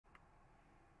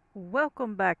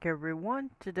Welcome back everyone.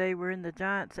 Today we're in the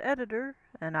Giants editor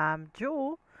and I'm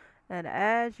Jewel, and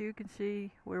as you can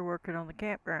see we're working on the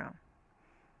campground.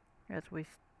 As we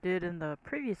did in the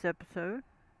previous episode,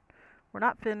 we're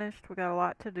not finished. We got a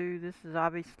lot to do. This is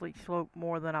obviously sloped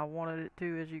more than I wanted it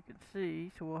to, as you can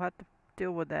see, so we'll have to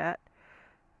deal with that.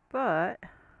 But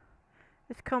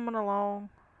it's coming along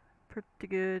pretty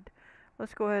good.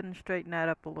 Let's go ahead and straighten that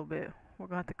up a little bit. We're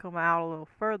going to have to come out a little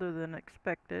further than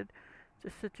expected to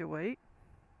situate.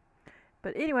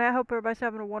 But anyway, I hope everybody's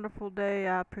having a wonderful day.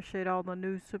 I appreciate all the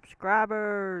new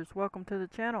subscribers. Welcome to the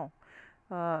channel.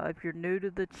 If you're new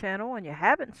to the channel and you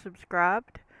haven't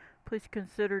subscribed, please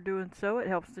consider doing so. It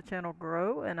helps the channel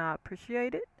grow and I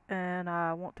appreciate it. And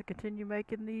I want to continue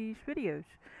making these videos.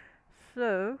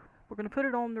 So, we're going to put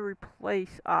it on the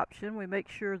replace option. We make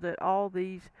sure that all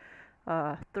these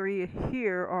three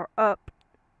here are up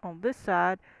on this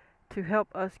side to help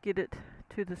us get it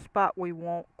to the spot we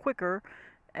want quicker.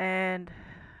 And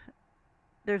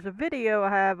there's a video I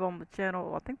have on the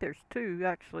channel. I think there's two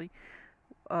actually.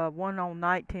 One on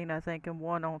 19, I think, and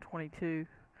one on 22.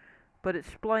 But it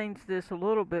explains this a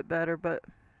little bit better. But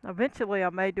eventually, I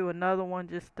may do another one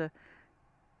just to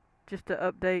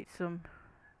update some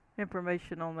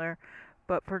information on there.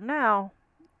 But for now,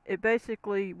 it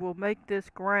basically will make this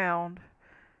ground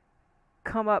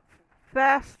come up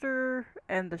faster,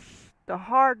 and the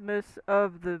hardness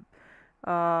of the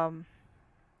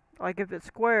like if it's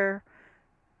square,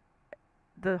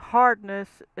 the hardness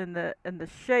and the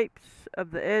shapes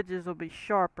of the edges will be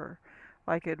sharper.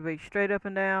 Like it'll be straight up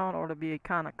and down, or it'll be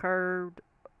kind of curved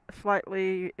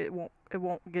slightly. It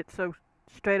won't get so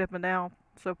straight up and down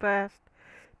so fast,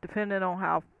 depending on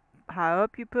how high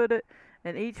up you put it.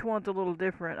 And each one's a little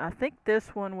different. I think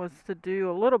this one was to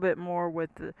do a little bit more with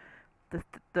the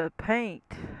paint.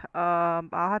 I'll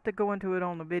have to go into it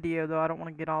on the video though. I don't want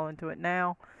to get all into it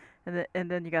now. And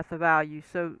then you got the value.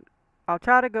 So I'll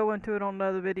try to go into it on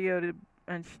another video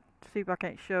and see if I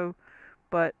can't show.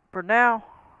 But for now,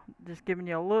 just giving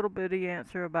you a little bitty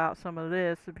answer about some of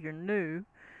this if you're new.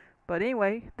 But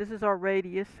anyway, this is our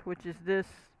radius, which is this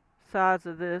size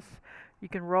of this. You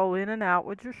can roll in and out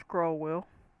with your scroll wheel,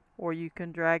 or you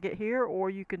can drag it here, or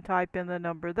you can type in the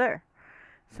number there.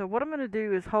 So what I'm going to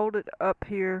do is hold it up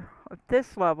here at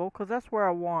this level, because that's where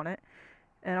I want it.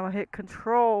 And I'm going to hit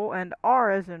Control and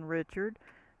R as in Richard,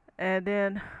 and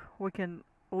then we can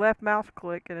left mouse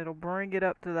click and it'll bring it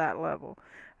up to that level.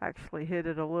 Actually hit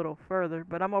it a little further,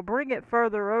 but I'm going to bring it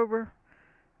further over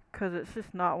because it's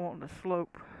just not wanting to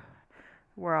slope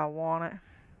where I want it.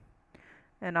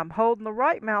 And I'm holding the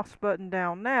right mouse button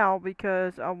down now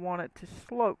because I want it to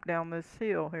slope down this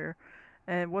hill here.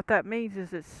 And what that means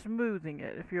is it's smoothing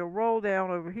it. If you'll roll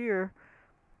down over here,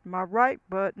 my right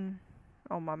button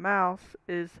on my mouse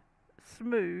is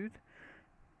smooth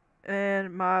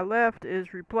and my left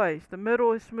is replaced. The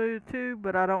middle is smooth too,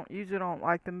 but I don't use it on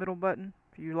like the middle button.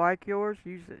 If you like yours,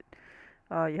 use it.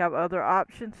 You have other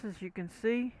options as you can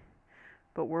see,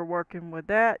 but we're working with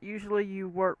that. Usually you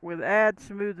work with add,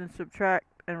 smooth, and subtract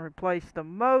and replace the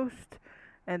most.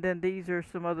 And then these are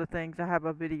some other things. I have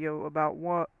a video about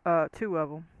two of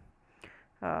them.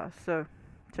 So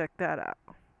check that out.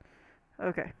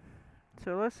 Okay,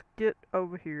 so let's get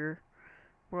over here.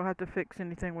 We'll have to fix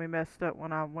anything we messed up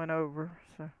when I went over.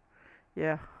 So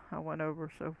yeah, I went over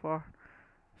so far.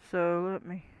 So let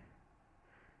me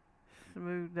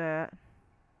smooth that.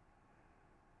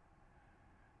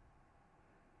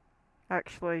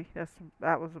 Actually,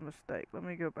 that was a mistake. Let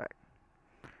me go back.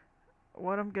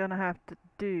 What I'm gonna have to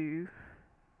do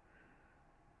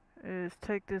is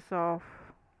take this off.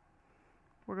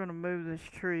 We're gonna move this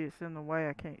tree. It's in the way.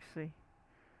 I can't see.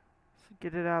 So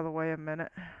get it out of the way a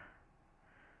minute.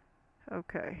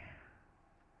 Okay.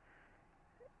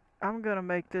 I'm gonna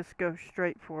make this go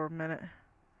straight for a minute.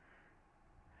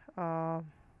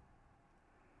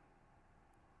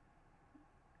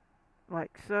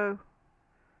 Like so.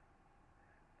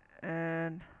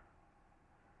 And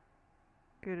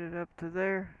get it up to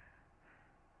there.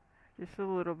 Just a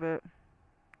little bit.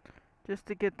 Just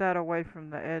to get that away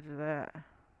from the edge of that.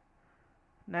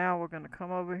 Now we're gonna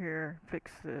come over here and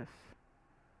fix this.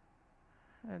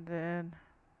 And then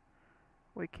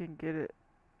we can get it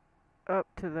up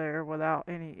to there without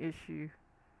any issue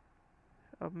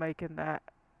of making that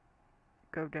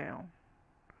go down.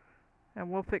 And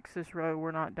we'll fix this road.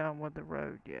 We're not done with the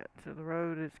road yet. So the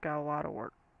road has got a lot of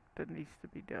work that needs to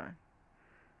be done.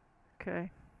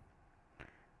 Okay.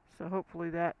 So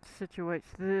hopefully that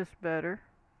situates this better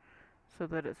so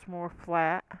that it's more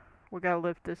flat. We gotta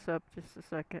lift this up just a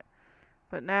second.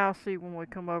 But now see, when we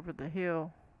come over the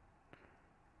hill,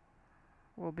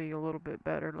 will be a little bit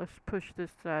better. Let's push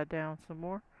this side down some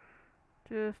more.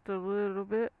 Just a little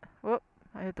bit. Whoop,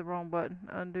 I hit the wrong button.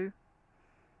 Undo.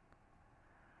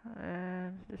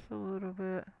 And just a little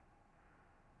bit.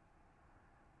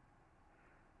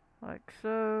 Like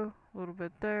so. A little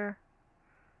bit there.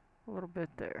 A little bit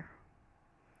there.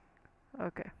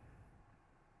 Okay.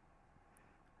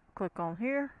 Click on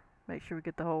here. Make sure we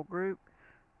get the whole group.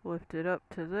 Lift it up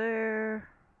to there.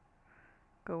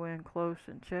 Go in close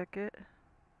and check it.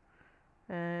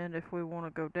 And if we want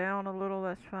to go down a little,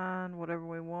 that's fine. Whatever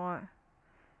we want.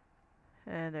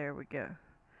 And there we go.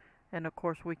 And of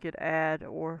course we could add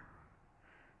or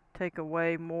take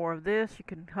away more of this. You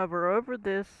can hover over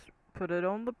this, put it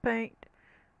on the paint.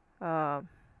 I'm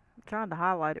trying to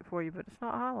highlight it for you, but it's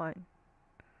not highlighting.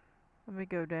 Let me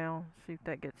go down, see if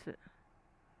that gets it.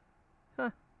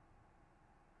 Huh.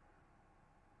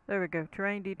 There we go.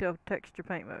 Terrain detail texture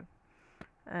paint mode.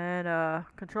 And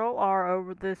Control R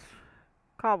over this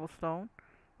cobblestone.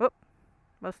 Whoop.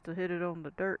 Must have hit it on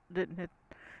the dirt. Didn't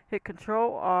hit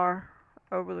Control R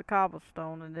over the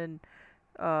cobblestone, and then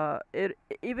it,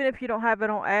 even if you don't have it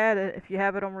on add, if you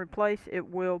have it on replace, it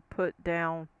will put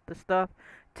down the stuff.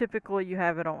 Typically you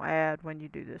have it on add when you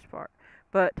do this part,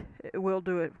 but it will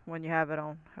do it when you have it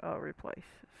on replace,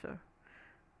 so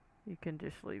you can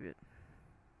just leave it,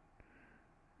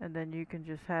 and then you can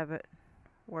just have it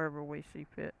wherever we see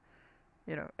fit,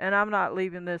 you know. And I'm not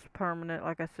leaving this permanent,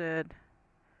 like I said.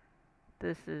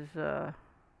 This is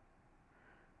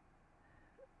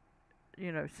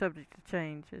you know, subject to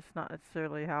change. It's not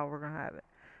necessarily how we're gonna have it,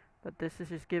 but this is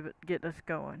just getting us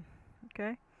going.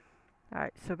 Okay.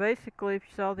 Alright, so basically, if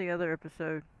you saw the other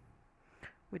episode,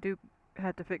 we do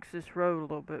have to fix this road a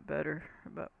little bit better,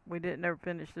 but we didn't ever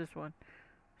finish this one.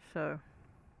 So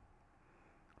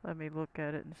let me look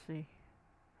at it and see.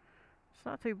 It's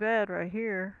not too bad right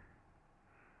here,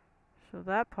 so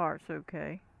that part's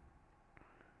okay.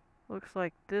 Looks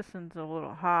like this one's a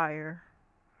little higher,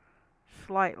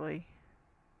 slightly.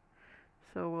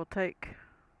 So we'll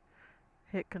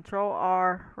hit Control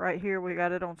R right here. We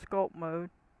got it on sculpt mode,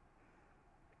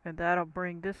 and that'll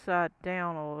bring this side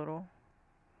down a little,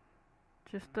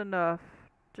 just enough,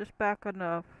 just back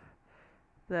enough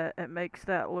that it makes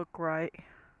that look right.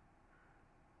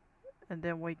 And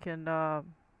then we can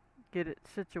get it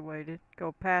situated,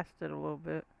 go past it a little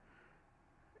bit,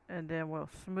 and then we'll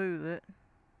smooth it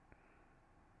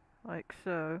like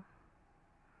so.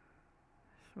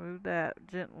 Smooth that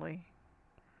gently,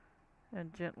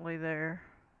 and gently there.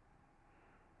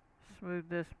 Smooth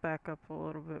this back up a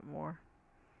little bit more,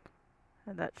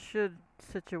 and that should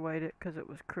situate it because it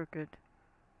was crooked.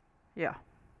 Yeah.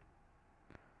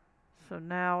 So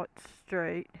now it's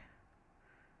straight,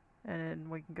 and then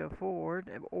we can go forward,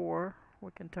 or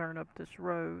we can turn up this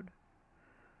road.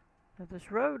 Now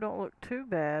this road don't look too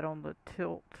bad on the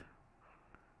tilt.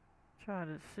 Trying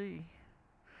to see.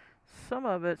 Some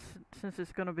of it, since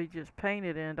it's going to be just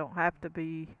painted in, don't have to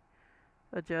be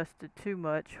adjusted too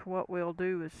much. What we'll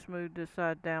do is smooth this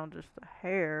side down just a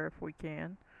hair if we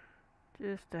can.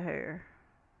 Just a hair.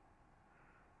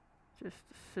 Just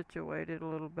to situate it a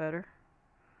little better.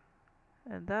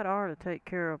 And that ought to take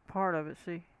care of part of it,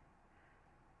 see?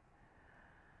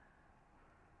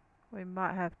 We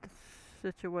might have to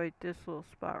situate this little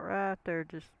spot right there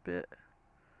just a bit.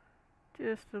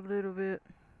 Just a little bit.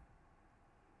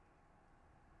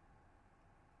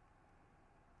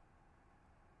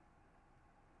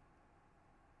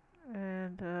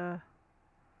 And I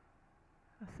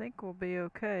think we'll be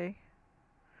okay.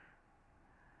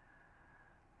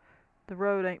 The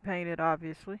road ain't painted,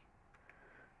 obviously.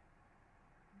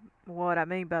 What I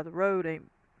mean by the road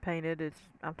ain't painted is,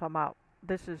 I'm talking about,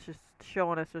 this is just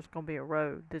showing us there's going to be a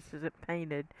road. This isn't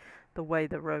painted the way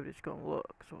the road is going to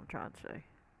look, is what I'm trying to say.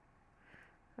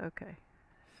 Okay,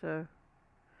 so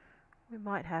we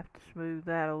might have to smooth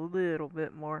that a little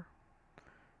bit more.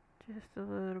 Just a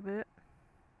little bit.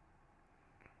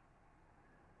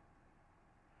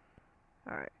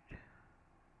 Alright.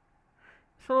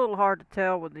 It's a little hard to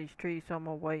tell with these trees, so I'm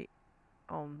going to wait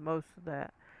on most of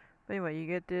that. But anyway, you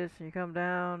get this and you come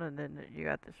down, and then you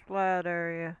got this flat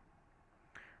area.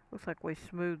 Looks like we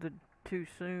smoothed it too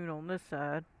soon on this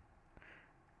side.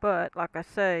 But, like I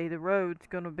say, the road's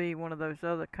going to be one of those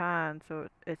other kinds, so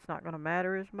it's not going to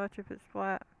matter as much if it's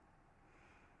flat.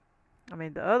 I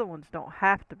mean, the other ones don't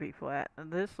have to be flat.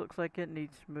 And this looks like it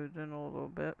needs smoothing a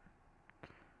little bit.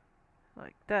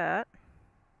 Like that.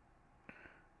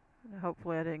 And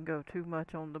hopefully I didn't go too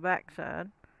much on the back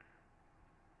side.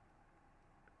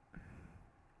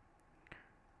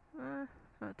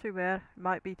 Not too bad.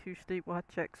 Might be too steep. We'll have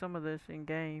to check some of this in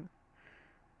game.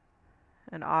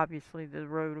 And obviously the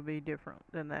road will be different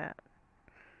than that.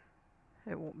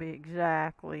 It won't be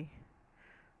exactly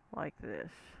like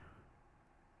this.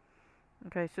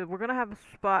 Okay, so we're gonna have a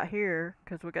spot here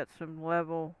because we got some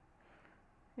level,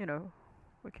 you know,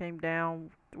 we came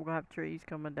down, we're gonna have trees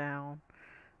coming down.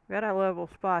 We got a level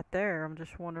spot there. I'm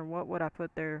just wondering what would I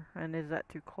put there, and is that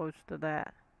too close to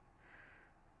that?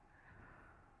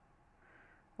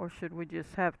 Or should we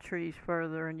just have trees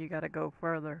further and you gotta go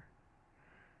further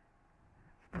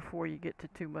before you get to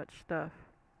too much stuff?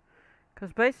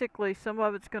 Because basically some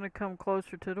of it's gonna come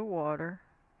closer to the water.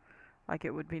 Like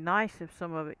it would be nice if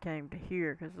some of it came to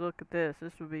here, because look at this.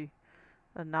 This would be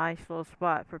a nice little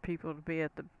spot for people to be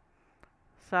at the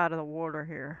side of the water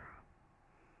here.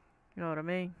 You know what I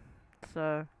mean?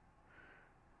 So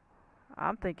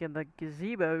I'm thinking the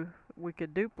gazebo we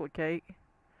could duplicate.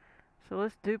 So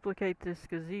let's duplicate this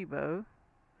gazebo.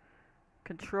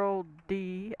 Control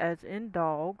D as in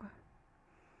dog.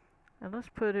 And let's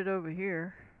put it over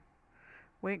here.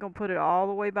 We ain't gonna put it all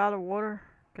the way by the water,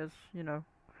 because, you know,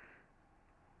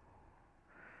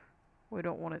 we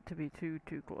don't want it to be too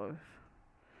close.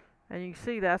 And you can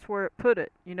see that's where it put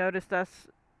it. You notice that's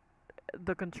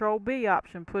the Control B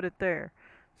option put it there.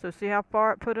 So see how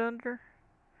far it put under?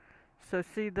 So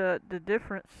see the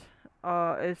difference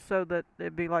is so that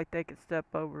it'd be like they could step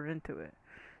over into it.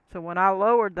 So when I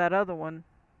lowered that other one,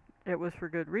 it was for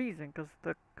good reason, because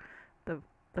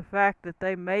the fact that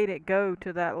they made it go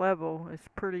to that level is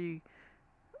pretty.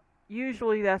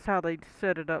 Usually that's how they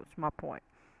set it up. Is my point.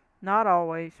 Not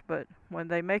always, but when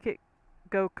they make it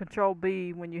go Control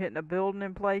B when you're hitting a building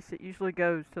in place, it usually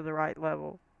goes to the right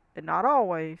level. And not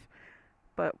always,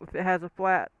 but if it has a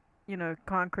flat, you know,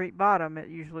 concrete bottom, it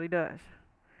usually does.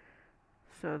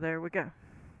 So there we go.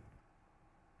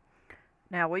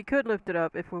 Now we could lift it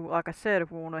up if we, like I said,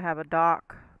 if we want to have a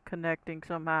dock connecting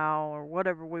somehow or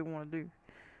whatever we want to do.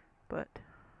 But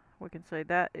we can say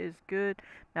that is good.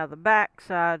 Now the back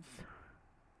side's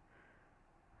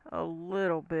a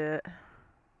little bit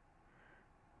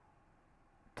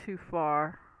too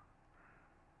far.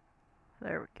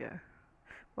 There we go.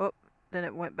 Oh, then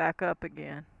it went back up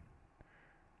again.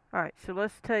 Alright, so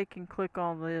let's take and click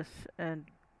on this and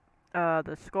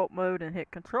the sculpt mode and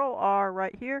hit Control R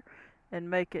right here and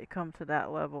make it come to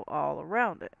that level all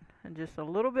around it. And just a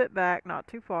little bit back, not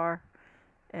too far.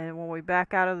 And when we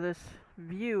back out of this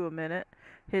view a minute,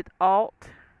 hit Alt,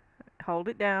 hold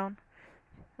it down,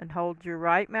 and hold your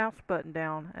right mouse button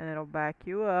down, and it'll back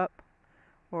you up,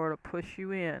 or it'll push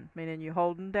you in, meaning you're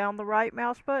holding down the right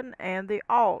mouse button and the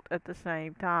Alt at the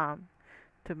same time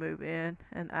to move in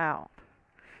and out.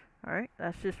 Alright,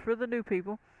 that's just for the new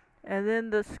people. And then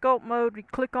the sculpt mode, we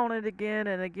click on it again,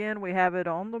 and again we have it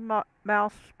on the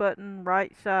mouse button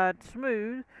right side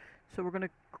smooth. So we're going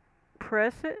to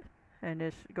press it and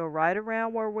just go right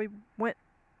around where we went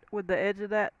with the edge of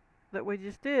that we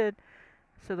just did,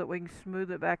 so that we can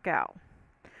smooth it back out.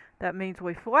 That means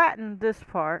we flatten this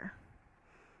part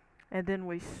and then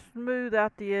we smooth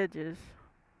out the edges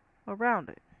around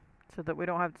it so that we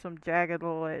don't have some jagged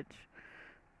little edge,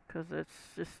 because it's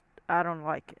just, I don't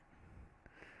like it.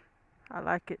 I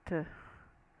like it to,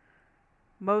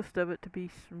 most of it to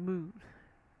be smooth,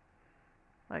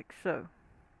 like so.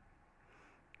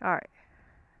 Alright,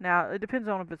 now it depends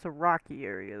on if it's a rocky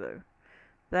area though.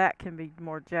 That can be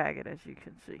more jagged, as you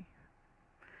can see.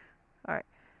 Alright,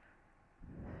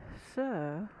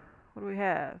 so what do we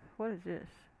have? What is this?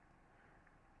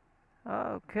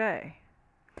 Okay,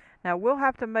 now we'll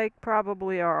have to make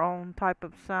probably our own type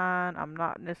of sign. I'm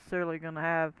not necessarily going to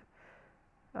have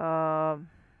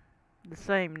the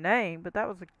same name, but that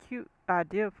was a cute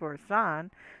idea for a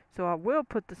sign. So I will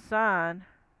put the sign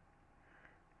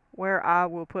where I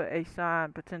will put a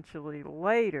sign potentially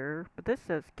later. But this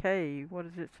says cave. What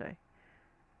does it say?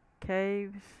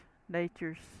 Caves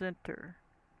Nature Center.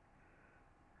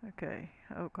 Okay,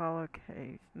 Ocala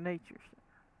Caves Nature Center.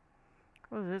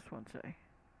 What does this one say?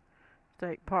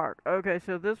 State Park. Okay,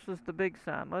 so this was the big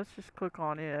sign. Let's just click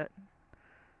on it.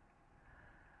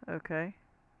 Okay.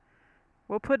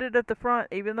 We'll put it at the front,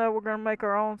 even though we're going to make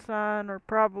our own sign, or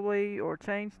probably, or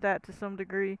change that to some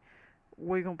degree.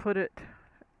 We're going to put it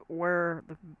where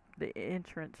the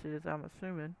entrance is, I'm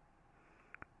assuming.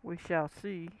 We shall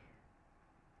see.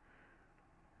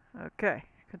 Okay.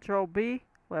 Control B,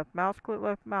 left mouse click,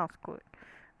 left mouse click.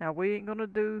 Now we ain't going to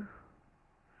do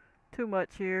too much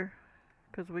here,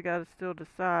 because we got to still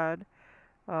decide,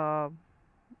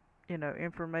 you know,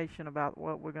 information about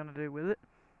what we're going to do with it.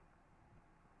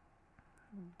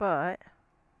 But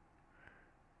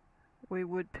we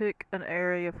would pick an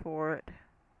area for it.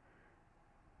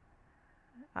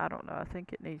 I don't know, I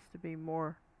think it needs to be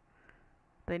more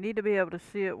They need to be able to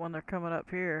see it when they're coming up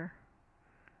here.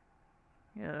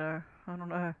 You know, I don't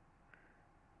know.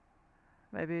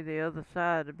 Maybe the other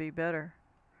side would be better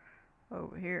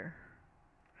over here.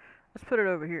 Let's put it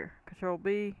over here. Control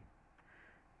B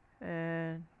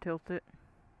and tilt it.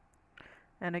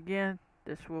 And again,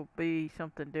 this will be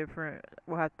something different.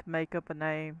 We'll have to make up a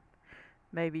name,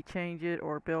 maybe change it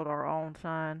or build our own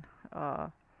sign.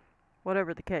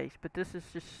 Whatever the case. But this is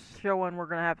just showing we're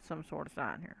gonna have some sort of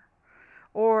sign here.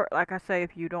 Or like I say,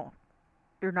 if you're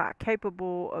not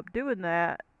capable of doing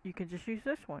that, you can just use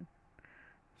this one.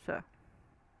 So,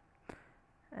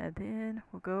 and then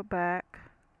we'll go back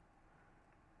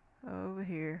over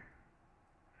here.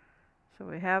 So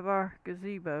we have our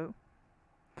gazebo,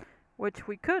 which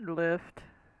we could lift.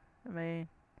 I mean,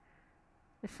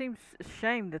 it seems a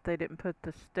shame that they didn't put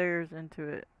the stairs into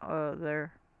it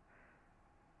there.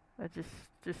 It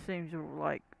just seems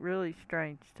like really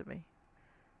strange to me.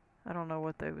 I don't know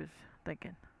what they was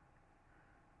thinking.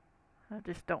 I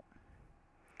just don't.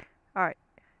 All right.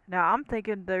 Now I'm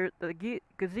thinking the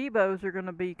gazebos are going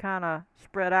to be kind of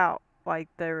spread out, like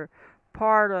they're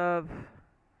part of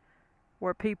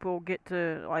where people get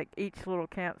to like each little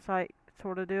campsite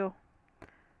sort of deal.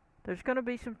 There's going to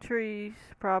be some trees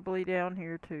probably down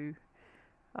here too.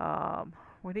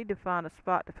 We need to find a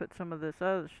spot to put some of this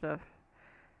other stuff.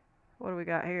 What do we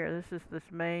got here? This is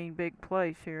this main big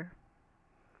place here.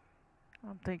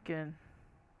 I'm thinking,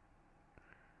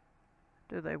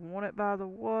 do they want it by the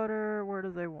water? Where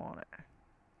do they want it?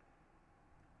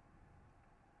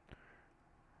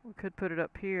 We could put it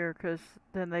up here because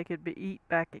then they could eat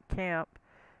back at camp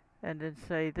and then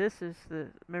say this is the,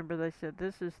 remember they said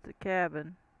this is the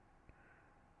cabin.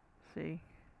 See?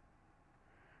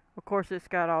 Of course it's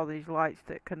got all these lights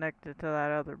that connected to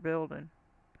that other building.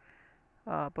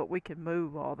 But we can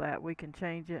move all that. We can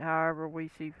change it however we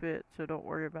see fit, so don't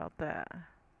worry about that.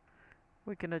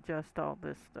 We can adjust all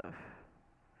this stuff.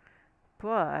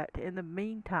 But in the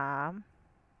meantime,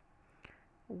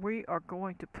 we are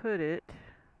going to put it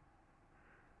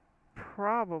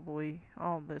probably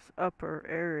on this upper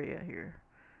area here.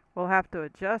 We'll have to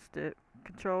adjust it.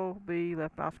 Control B,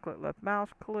 left mouse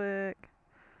click.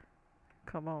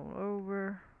 Come on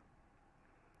over.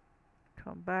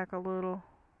 Come back a little.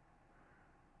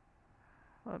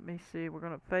 Let me see, we're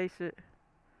going to face it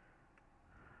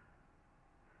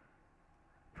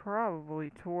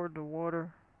probably toward the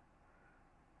water.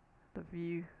 The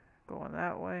view going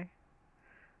that way.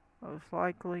 Most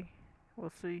likely.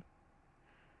 We'll see.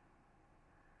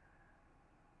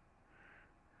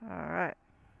 Alright.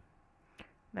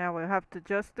 Now we'll have to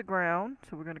adjust the ground.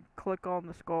 So we're going to click on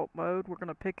the sculpt mode. We're going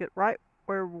to pick it right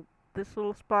where this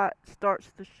little spot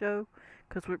starts to show.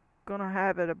 Because we're going to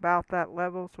have it about that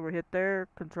level. So we hit there.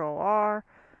 Control R.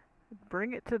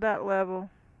 Bring it to that level.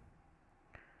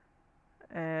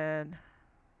 And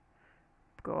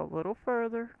go a little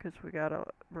further. Because we got to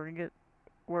bring it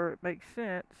where it makes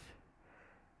sense.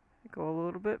 Go a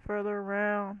little bit further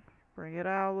around. Bring it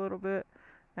out a little bit.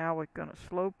 Now we're going to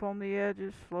slope on the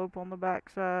edges, slope on the back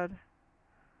side.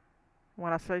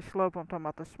 When I say slope, I'm talking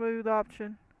about the smooth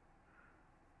option.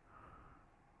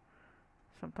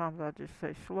 Sometimes I just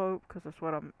say slope because that's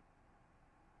what I'm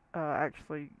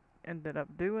actually ended up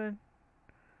doing.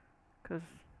 Because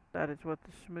that is what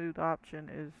the smooth option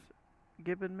is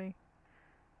giving me.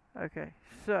 Okay,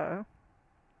 so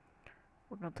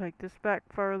we're going to take this back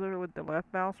further with the left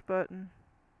mouse button.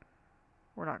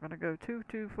 We're not going to go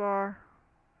too far.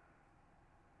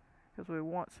 Because we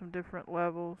want some different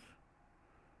levels.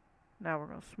 Now we're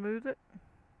going to smooth it.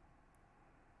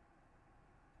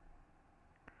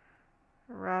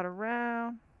 Right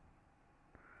around.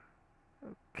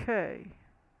 Okay.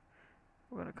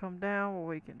 We're going to come down where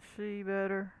we can see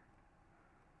better.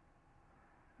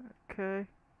 Okay.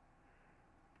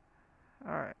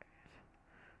 Alright.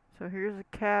 So here's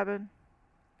a cabin.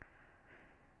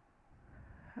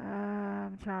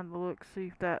 I'm trying to look, see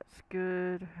if that's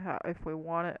good, if we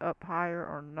want it up higher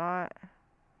or not.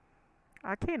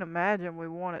 I can't imagine we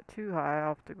want it too high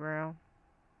off the ground.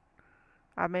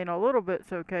 I mean, a little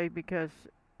bit's okay because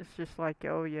it's just like,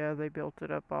 oh yeah, they built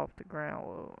it up off the ground.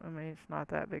 Well, I mean, it's not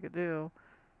that big a deal.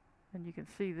 And you can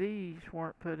see these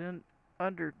weren't put in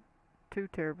under too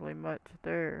terribly much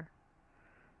there.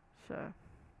 So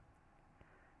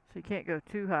you can't go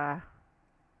too high.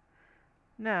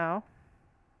 Now,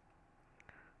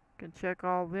 can check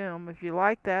all them. If you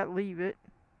like that, leave it.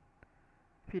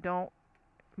 If you don't,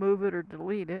 move it or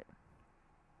delete it.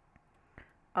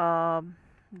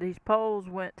 These poles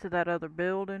went to that other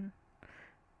building,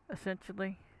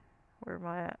 essentially. Where am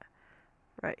I at?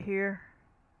 Right here.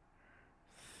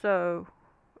 So,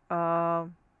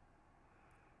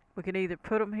 we can either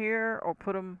put them here or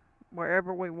put them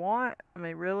wherever we want. I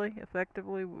mean, really,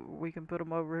 effectively, we can put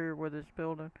them over here with this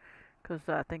building, because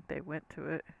I think they went to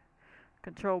it.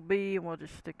 Control B, and we'll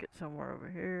just stick it somewhere over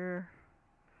here.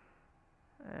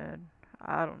 And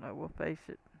I don't know, we'll face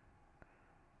it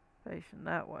facing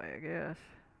that way, I guess.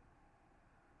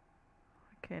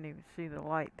 I can't even see the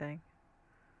light thing.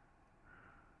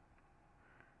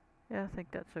 Yeah, I think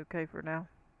that's okay for now.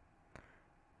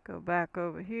 Go back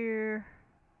over here.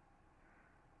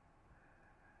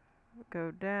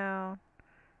 Go down.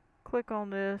 Click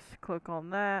on this, click on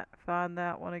that, find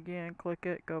that one again, click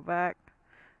it, go back.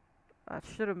 I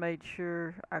should have made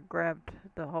sure I grabbed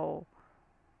the whole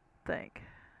thing,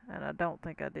 and I don't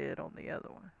think I did on the other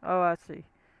one. Oh, I see.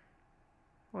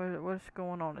 What's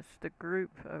going on? It's the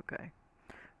group. Okay.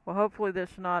 Well, hopefully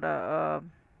that's not a.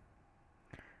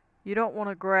 You don't want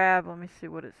to grab. Let me see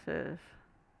what it says.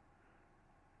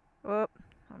 Oh,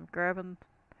 I'm grabbing.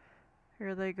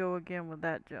 Here they go again with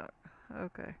that junk.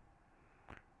 Okay.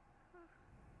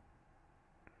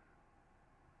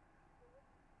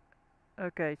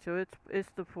 Okay, so it's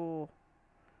the full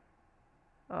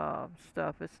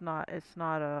stuff. It's not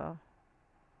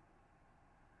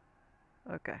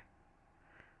okay.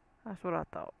 That's what I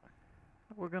thought.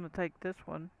 We're gonna take this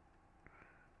one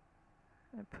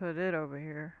and put it over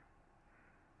here.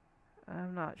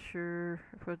 I'm not sure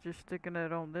if we're just sticking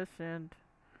it on this end.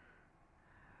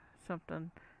 Something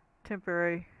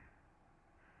temporary.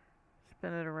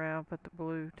 Spin it around, put the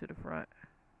blue to the front.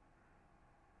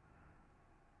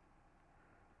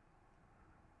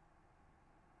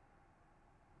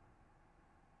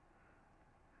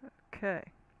 Okay.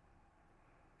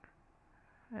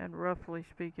 And roughly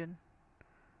speaking,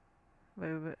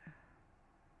 move it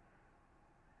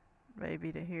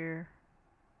maybe to here.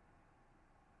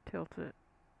 Tilt it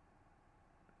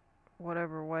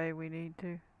whatever way we need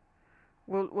to.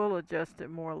 We'll adjust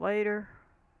it more later.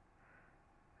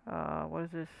 What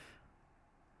is this?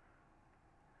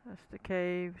 That's the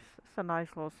caves. That's a nice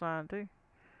little sign too.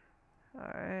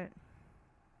 Alright.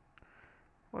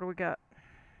 What do we got?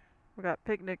 We got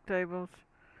picnic tables.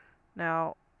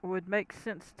 Now, it would make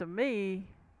sense to me.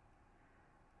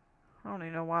 I don't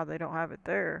even know why they don't have it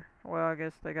there. Well, I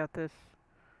guess they got this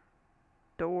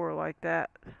door like that.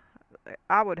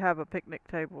 I would have a picnic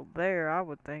table there, I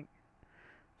would think.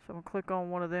 So I'm gonna click on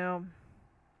one of them.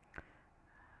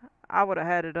 I would have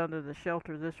had it under the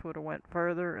shelter. This would have went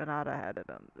further, and I'd have had it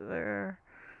under there.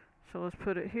 So let's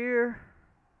put it here.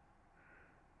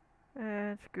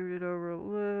 And scoot it over a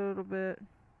little bit.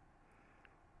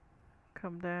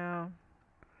 Come down.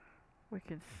 We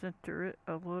can center it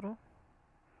a little.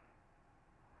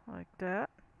 Like that.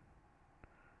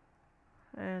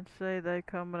 And say they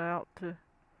coming out to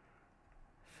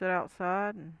sit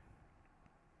outside and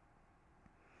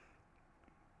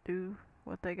do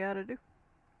what they gotta do.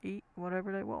 Eat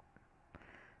whatever they want.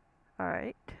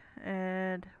 Alright.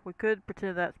 And we could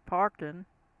pretend that's parking.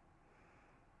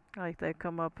 Like they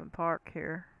come up and park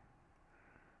here.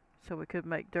 So we could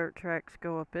make dirt tracks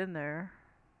go up in there.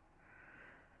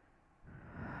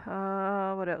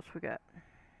 What else we got?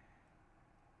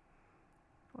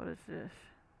 What is this?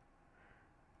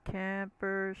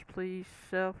 Campers, please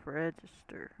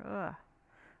self-register.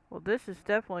 Well, this is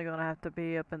definitely going to have to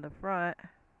be up in the front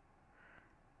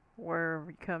where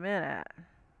we come in at.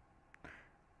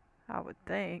 I would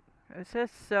think. It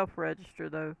says self-register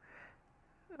though.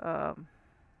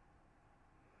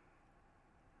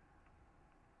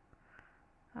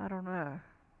 I don't know.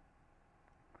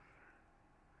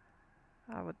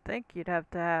 I would think you'd have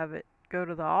to have it go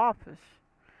to the office.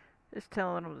 It's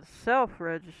telling them to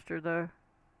self-register though.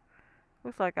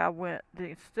 Looks like I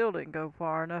still didn't go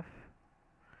far enough.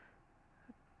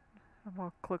 I'm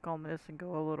gonna click on this and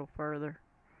go a little further.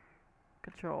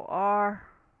 Control R.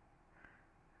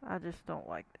 I just don't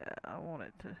like that. I want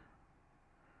it to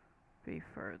be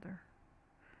further.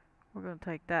 We're gonna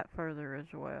take that further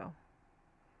as well.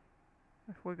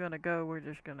 If we're gonna go, we're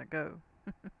just gonna go.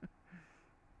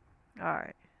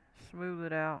 Alright. Smooth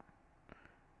it out.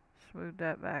 Smooth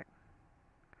that back.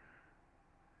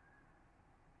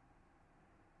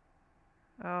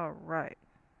 Alright.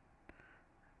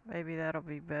 Maybe that'll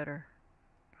be better.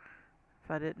 If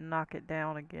I didn't knock it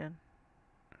down again.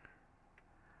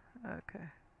 Okay.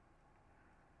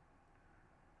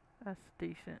 That's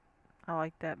decent. I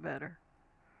like that better.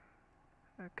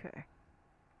 Okay.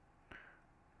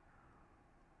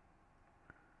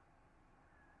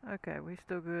 Okay, we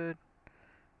still good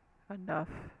enough.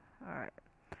 Alright.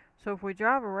 So if we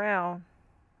drive around,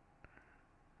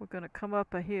 we're gonna come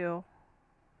up a hill.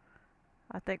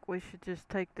 I think we should just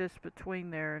take this between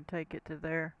there and take it to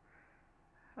there.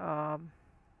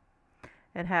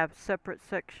 and have separate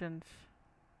sections.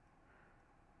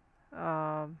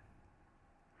 Um,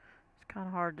 it's kind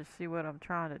of hard to see what I'm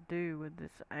trying to do with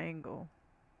this angle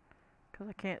because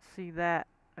I can't see that.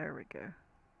 There we go.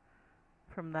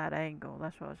 From that angle.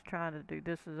 That's what I was trying to do.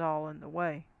 This is all in the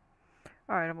way.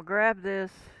 Alright, I'm going to grab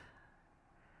this,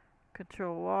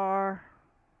 Control R,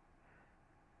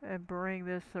 and bring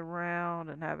this around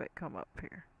and have it come up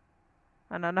here.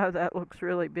 And I know that looks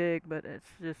really big, but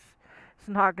it's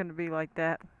not going to be like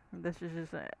that. This is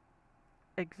just an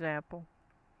example.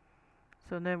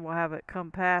 So then we'll have it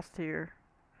come past here.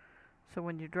 So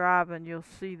when you're driving, you'll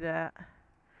see that.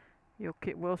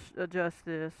 We'll adjust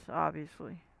this,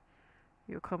 obviously.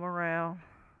 You'll come around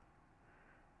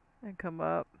and come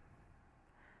up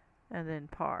and then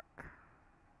park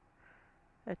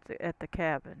at the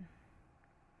cabin.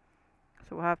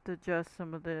 So we'll have to adjust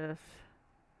some of this.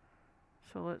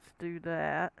 So let's do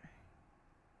that.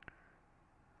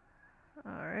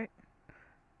 Alright.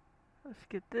 Let's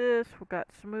get this. We got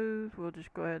smooth. We'll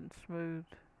just go ahead and smooth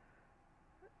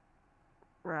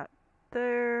right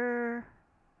there.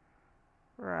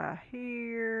 Right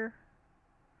here.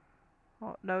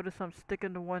 Oh, notice I'm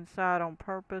sticking to one side on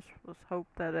purpose. Let's hope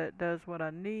that it does what I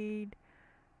need.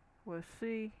 We'll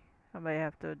see. I may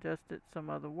have to adjust it some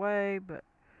other way, but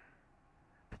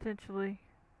potentially.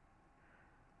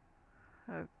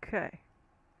 Okay.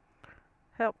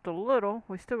 Helped a little.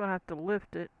 We're still going to have to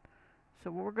lift it. So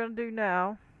what we're going to do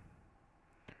now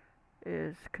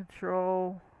is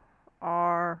Control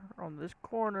R on this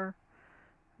corner.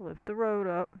 Lift the road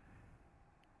up.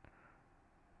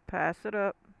 Pass it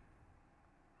up.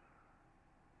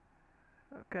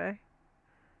 Okay.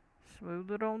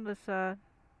 Smooth it on this side.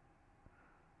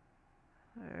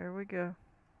 There we go.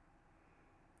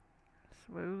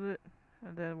 Smooth it.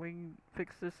 And then we can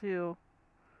fix this hill.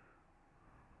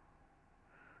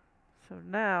 So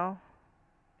now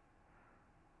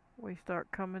we start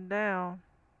coming down.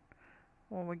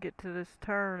 When we get to this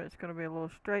turn, it's going to be a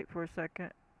little straight for a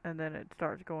second, and then it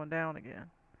starts going down again.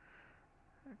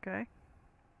 Okay.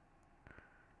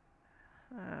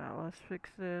 Let's fix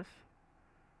this.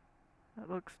 That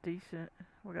looks decent.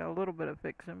 We got a little bit of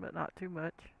fixing, but not too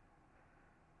much.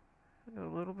 A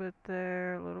little bit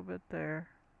there, a little bit there.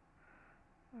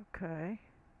 Okay.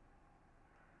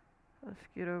 Let's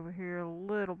get over here a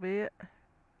little bit.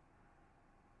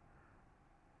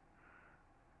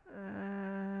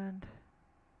 And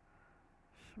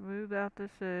smooth out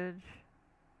this edge.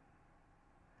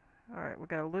 Alright, we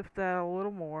gotta lift that a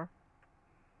little more.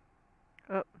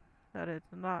 Oh, that is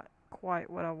not quite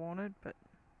what I wanted, but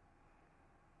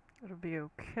it'll be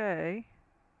okay.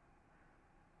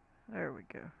 There we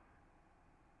go.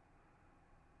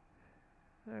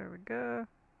 There we go.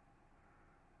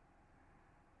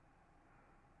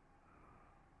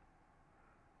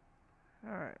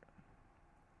 Alright.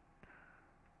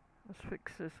 Let's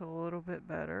fix this a little bit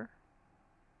better.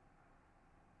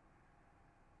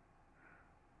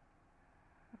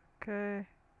 Okay.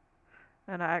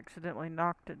 And I accidentally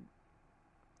knocked it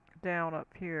down up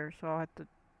here, so I'll have to,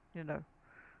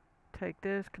 take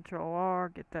this, Control R,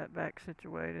 get that back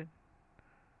situated.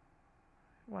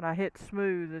 When I hit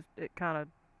smooth, it kind of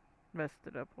messed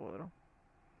it up a little.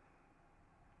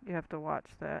 You have to watch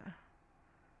that.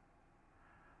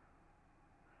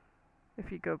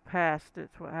 If you go past,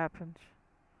 it's what happens.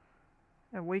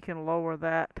 And we can lower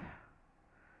that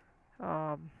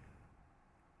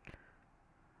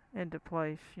into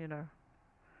place,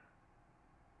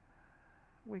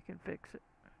 We can fix it.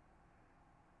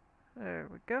 There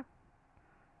we go.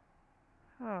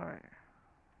 Alright.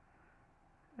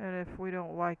 And if we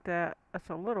don't like that, that's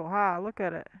a little high. Look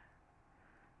at it.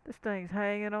 This thing's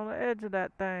hanging on the edge of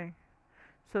that thing.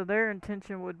 So their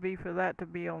intention would be for that to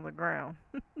be on the ground.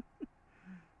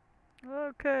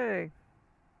 Okay.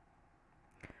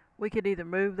 We could either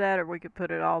move that or we could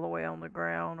put it all the way on the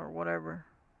ground or whatever.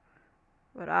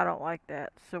 But I don't like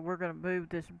that. So we're going to move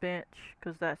this bench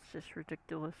because that's just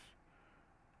ridiculous.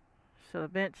 So the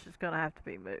bench is going to have to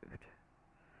be moved.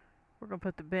 We're going to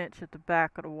put the bench at the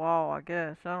back of the wall, I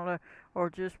guess. I don't know. Or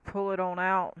just pull it on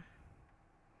out.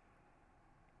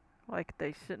 Like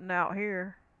they sitting out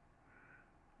here.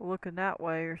 Looking that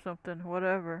way or something.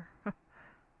 Whatever.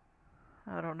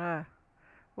 I don't know.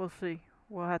 We'll see.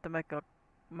 We'll have to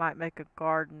might make a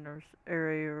garden or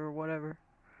area or whatever.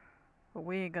 But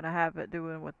we ain't going to have it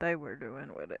doing what they were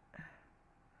doing with it.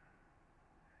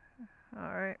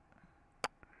 Alright.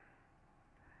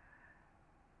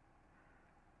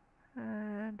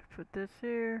 And put this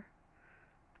here.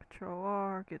 Control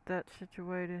R, get that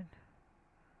situated.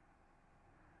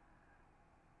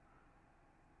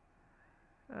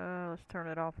 Let's turn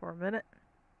it off for a minute.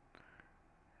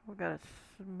 We gotta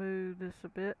smooth this a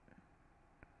bit.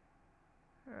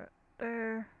 Right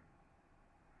there.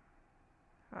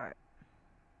 Alright.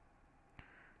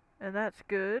 And that's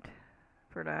good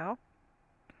for now.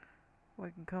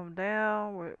 We can come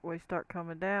down. We start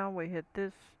coming down. We hit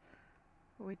this.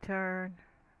 We turn.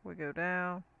 We go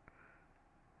down.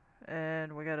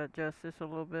 And we gotta adjust this a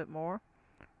little bit more.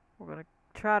 We're gonna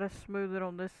try to smooth it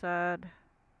on this side.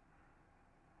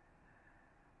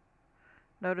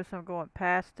 Notice I'm going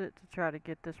past it to try to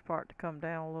get this part to come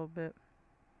down a little bit.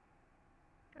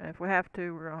 And if we have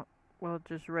to, we'll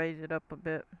just raise it up a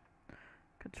bit.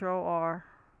 Control R.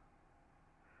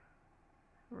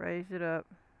 Raise it up.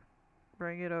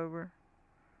 Bring it over.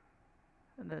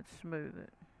 And then smooth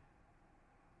it.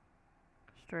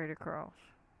 Straight across.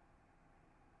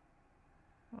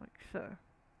 Like so.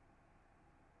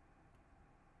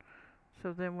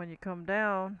 So then when you come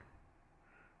down,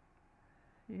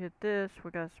 you hit this,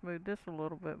 we gotta smooth this a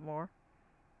little bit more,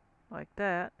 like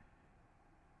that.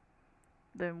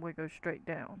 Then we go straight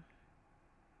down.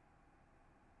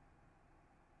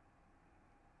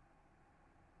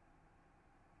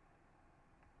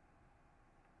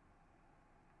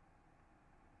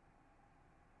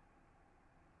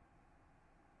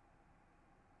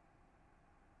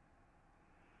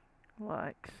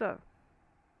 Like so.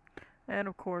 And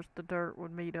of course the dirt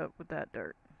would meet up with that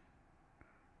dirt.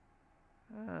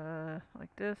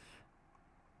 Like this.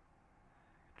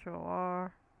 Control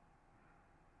R.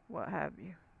 What have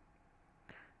you.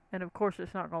 And of course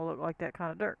it's not going to look like that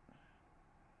kind of dirt.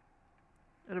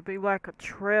 It'll be like a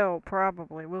trail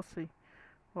probably. We'll see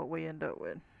what we end up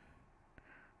with.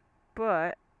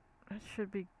 But it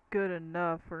should be good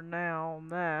enough for now on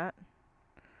that.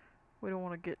 We don't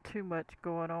want to get too much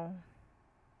going on.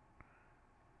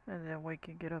 And then we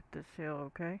can get up this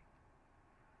hill, okay?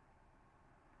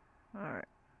 Alright.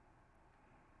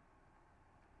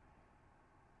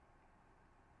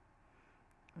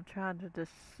 I'm trying to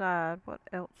decide what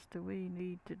else do we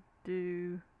need to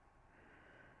do.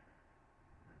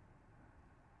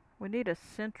 We need a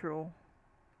central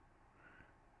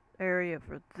area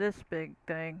for this big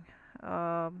thing.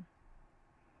 Let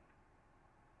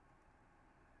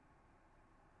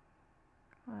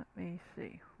me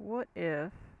see. What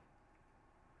if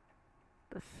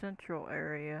the central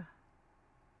area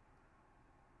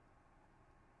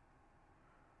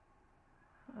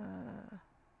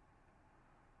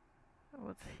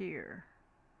was here,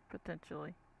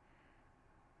 potentially?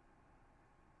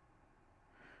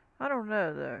 I don't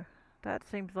know though. That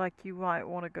seems like you might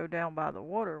want to go down by the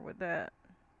water with that.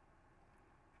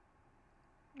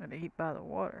 And eat by the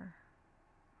water.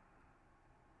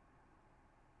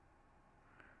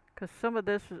 Because some of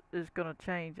this is going to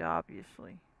change,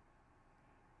 obviously.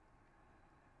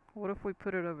 What if we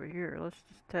put it over here? Let's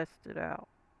just test it out.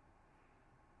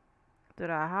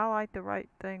 Did I highlight the right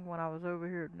thing when I was over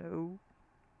here? No.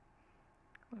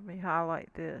 Let me highlight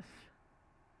this.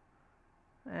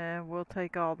 And we'll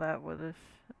take all that with us.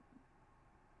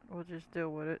 We'll just deal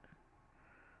with it.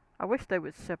 I wish they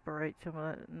would separate some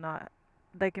of that. Not.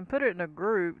 They can put it in a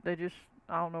group. They just,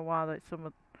 I don't know why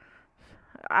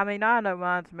I mean, I know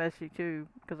mine's messy too,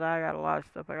 because I got a lot of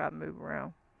stuff I gotta move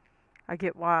around. I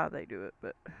get why they do it,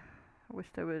 but I wish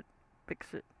they would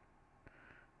fix it.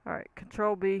 Alright,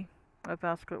 Control B, left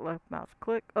mouse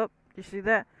click. Oh, you see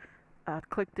that? I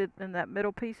clicked it in that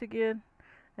middle piece again,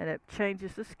 and it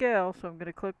changes the scale, so I'm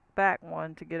gonna click back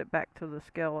one to get it back to the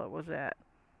scale it was at.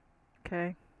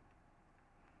 Okay.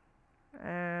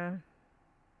 And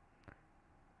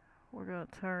we're gonna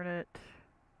turn it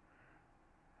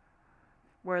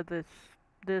where this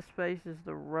faces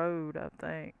the road, I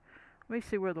think. Let me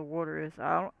see where the water is.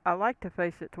 I like to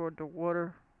face it toward the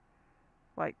water,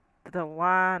 like the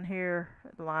line here,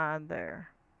 line there,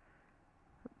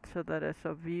 so that it's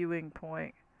a viewing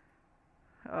point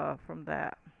from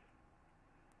that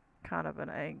kind of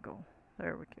an angle.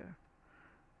 There we go.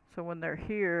 So when they're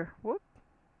here, whoop,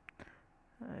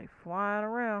 they flying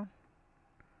around,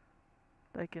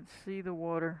 they can see the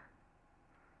water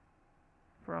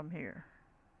from here.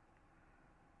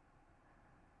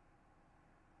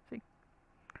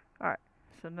 Alright,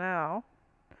 so now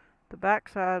the back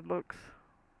side looks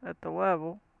at the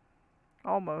level,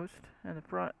 almost, and the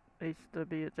front needs to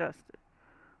be adjusted.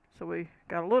 So we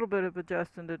got a little bit of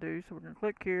adjusting to do, so we're going to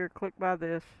click here, click by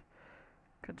this,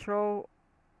 Control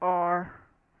R,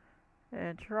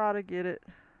 and try to get it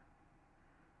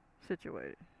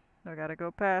situated. I got to go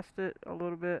past it a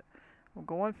little bit. I'm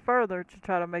going further to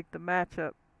try to make the match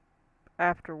up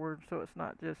afterwards, so it's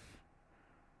not just,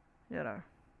 you know.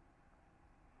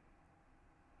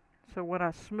 So when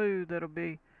I smooth, it'll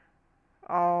be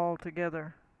all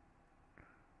together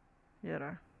You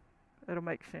know, it'll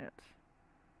make sense.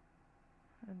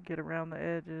 And get around the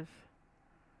edges.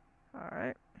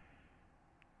 Alright.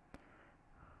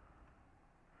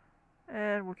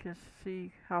 And we can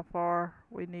see how far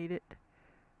we need it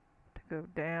to go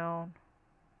down.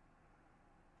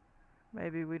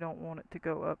 Maybe we don't want it to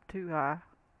go up too high.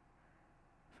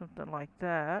 Something like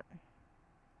that.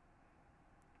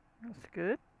 That's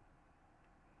good.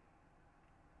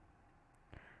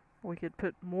 We could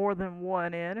put more than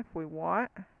one in if we want.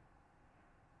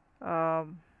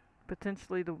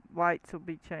 Potentially the lights will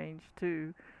be changed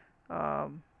too.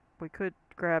 We could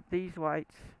grab these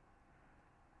lights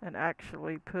and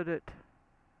actually put it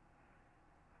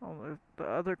on the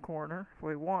other corner if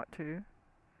we want to.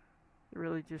 It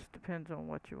really just depends on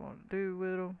what you want to do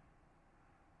with them.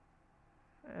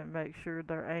 And make sure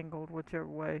they're angled whichever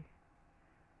way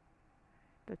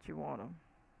that you want them.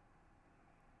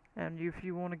 And if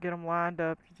you want to get them lined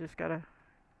up, you just gotta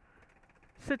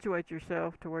situate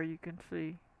yourself to where you can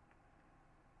see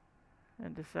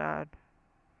and decide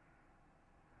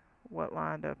what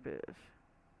lined up is.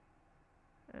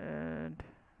 And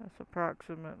that's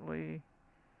approximately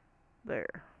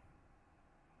there.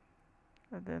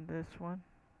 And then this one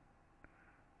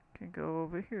can go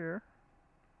over here,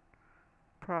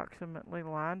 approximately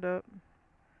lined up.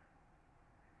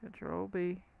 Control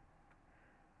B.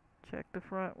 Check the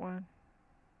front one.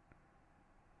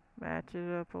 Match it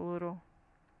up a little.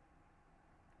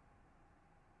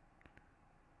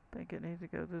 Think it needs to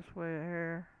go this way a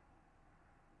hair.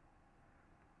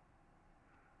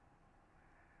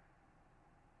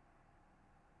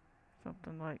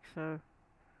 Something like so.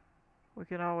 We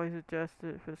can always adjust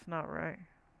it if it's not right.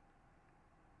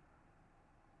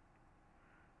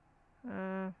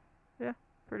 Yeah,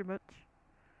 pretty much.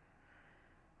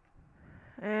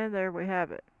 And there we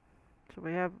have it. So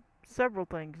we have several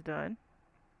things done.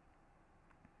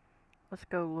 Let's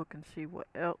go look and see what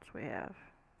else we have.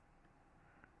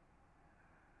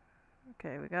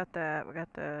 Okay, we got that, we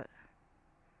got that.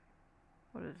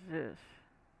 What is this?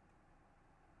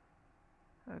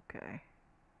 Okay.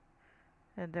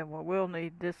 And then we'll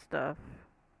need this stuff.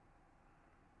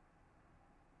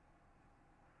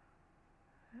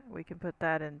 We can put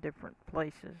that in different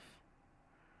places,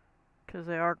 because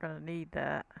they are going to need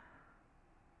that.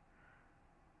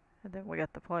 And then we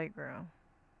got the playground.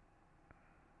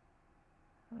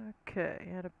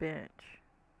 Okay, at a bench.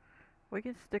 We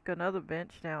can stick another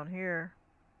bench down here,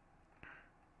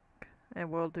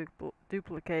 and we'll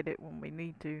duplicate it when we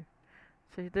need to.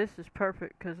 See, this is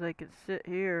perfect because they can sit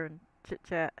here and chit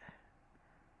chat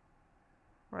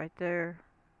right there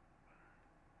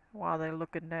while they're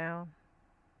looking down.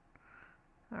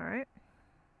 Alright,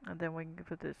 and then we can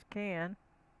put this can,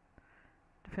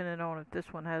 depending on if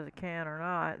this one has a can or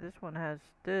not. This one has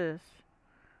this.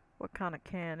 What kind of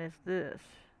can is this?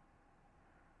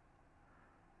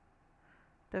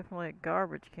 Definitely a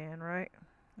garbage can, right?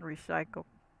 Recycle.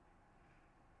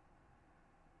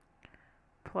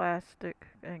 Plastic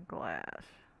and glass.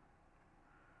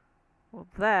 Well,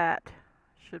 that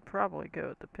should probably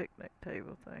go at the picnic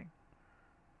table thing,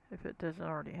 if it doesn't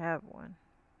already have one.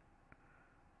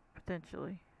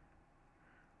 Potentially.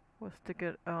 We'll stick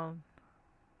it on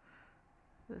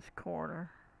this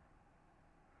corner,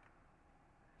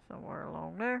 somewhere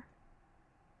along there.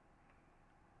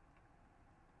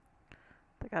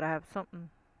 They gotta have something.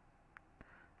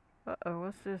 Uh-oh,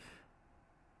 what's this?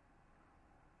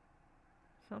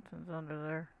 Something's under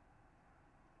there.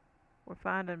 We're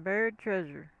finding buried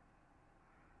treasure.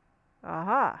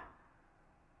 Aha!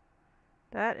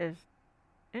 That is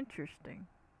interesting.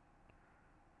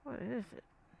 What is it?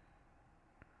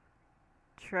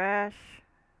 Trash.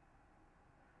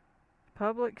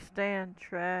 Public stand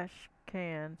trash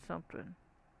can something.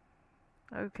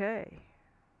 Okay.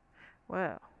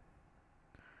 Well,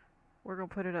 we're gonna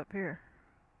put it up here,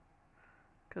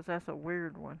 'cause that's a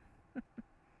weird one.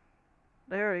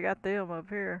 They already got them up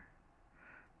here.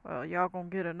 Well, y'all gonna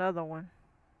get another one,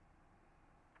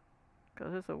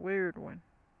 'cause it's a weird one.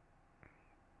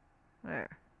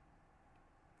 There.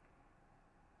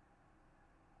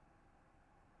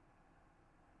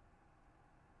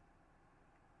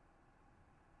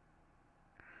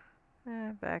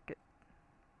 And back it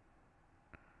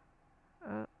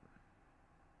up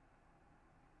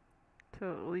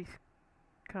till at least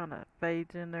kind of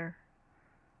fades in there.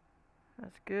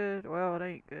 That's good. Well, it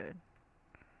ain't good.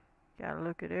 Gotta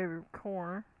look at every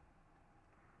corner,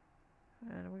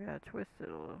 and we gotta twist it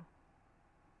a little.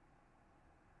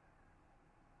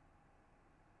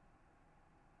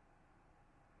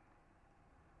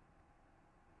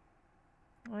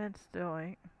 And still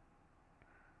ain't.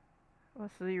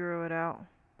 Let's zero it out.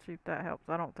 See if that helps.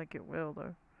 I don't think it will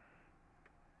though.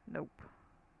 Nope.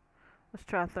 Let's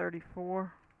try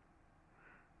 34.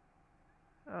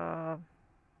 Uh,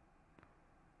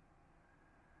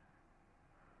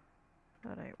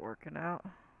 that ain't working out.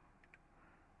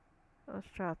 Let's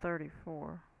try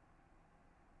 34.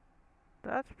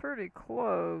 That's pretty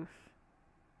close.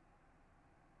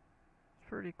 It's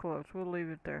pretty close. We'll leave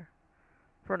it there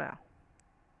for now.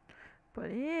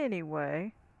 But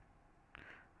anyway,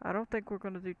 I don't think we're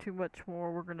going to do too much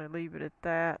more. We're going to leave it at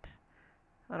that.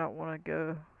 I don't want to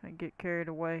go and get carried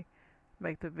away,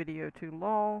 make the video too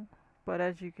long. But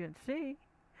as you can see,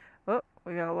 oh,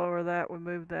 we got to lower that. We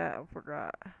moved that. I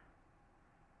forgot.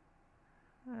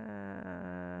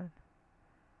 And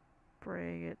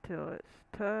bring it till it's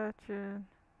touching.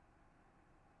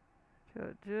 Till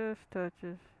it just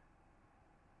touches.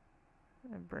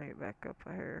 And bring it back up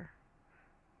a hair.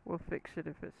 We'll fix it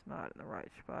if it's not in the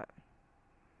right spot.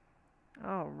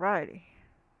 Alrighty.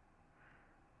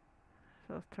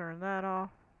 So let's turn that off.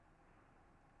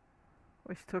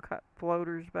 We still got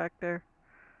floaters back there.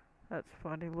 That's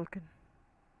funny looking.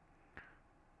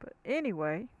 But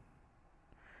anyway,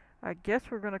 I guess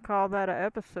we're going to call that an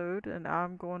episode, and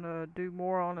I'm going to do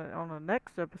more on it on the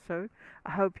next episode.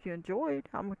 I hope you enjoyed.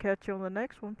 I'm going to catch you on the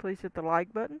next one. Please hit the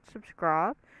like button,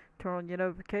 subscribe, turn on your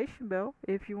notification bell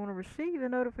if you want to receive a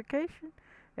notification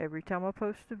every time I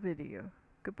post a video.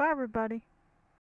 Goodbye, everybody.